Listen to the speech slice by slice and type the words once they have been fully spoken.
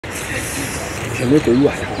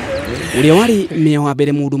Uria wari mea wa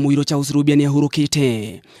mbere mundu muiro Charles Rubia ni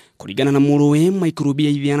ahurukite kuringana na muruwe Mike Rubia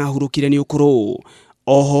ithe arahurukire ni ukuru.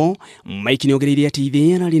 Oho Mike ni ogereire ati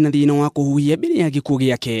ithe arari na thina wa kuhuhia mbere ya gikuo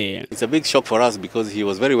giake. It's a big shock for us because he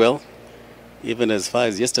was very well. Even as far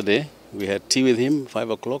as yesterday, we had tea with him 5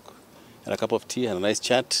 o'clock, had a cup of tea and a nice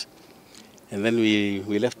chat, and then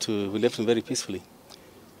we left him very peacefully.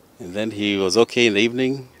 And then he was okay in the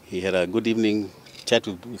evening. He had a good evening chat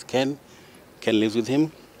with Ken. Ken lives with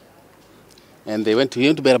him. And he went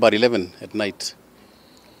to bed about 11 at night.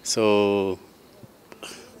 So,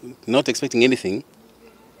 not expecting anything,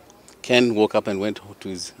 Ken woke up and went to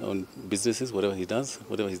his own businesses, whatever he does,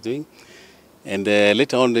 whatever he's doing. And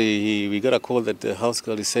later on, we got a call that the house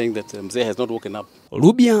girl is saying that Mzee has not woken up.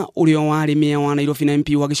 Rubia urio wari mea wa Nairobi na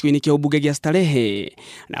MP wa gicigo-ini kia ubunge gia Starehe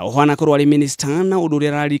na ohana korwo ari minister na undu uria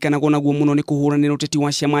ararikana gona guo muno ni kuhuranira uteti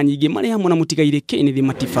wa ciama nyingi mari hamwe na mutigaire Kennedy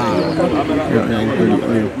Matiba.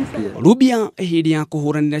 Rubia hindi ya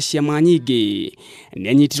kuhuranira ciama nyingi ni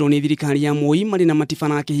anyitirwo ni thirikari ya Moi mari na Matiba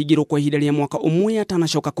na akihingirwo kwa ihinda ria mwaka umwe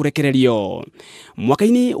atanacoka kurekererio.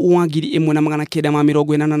 Mwaka-ini wa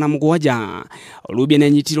 1987 Rubia ni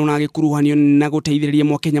anyitirwo na agikuruhanio na guteithiriria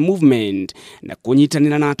Mwakenya movement na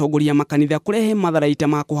kunyitanira na atongoria makanitha kurehe matharaita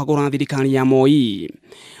ma kuhagura thirikari ya Moi.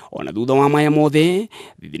 Ona thutha wa maya mothe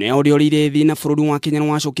thithino ya uria urire thina bururi wa Kenya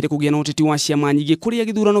wacokire kugia na uteti wa ciama nyingi kuria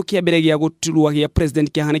githurano kia mbere gia guturwa gia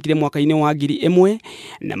president kiahanekire mwaka-ini wa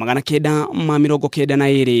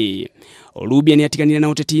 1992. Rubia ni atiganire na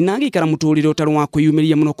uteti na agikara muturire utari wa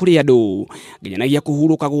kwiyumiria muno kuri andu nginyanagia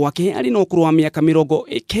kuhuruka gwake ari no kuru wa miaka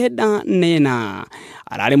 94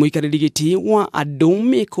 arare muikariri giti wa andu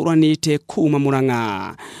mikuranite kuma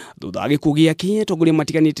Murang'a. Thutha agikuo giake atongoria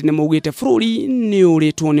matiganite ni maugite bururi ni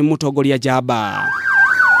uritwo ni mutongoria njamba.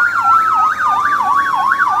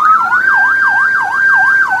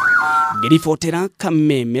 Ngiribotera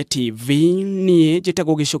Kameme TV ni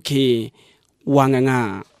njitagwo Gicuki wa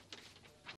Ng'ang'a.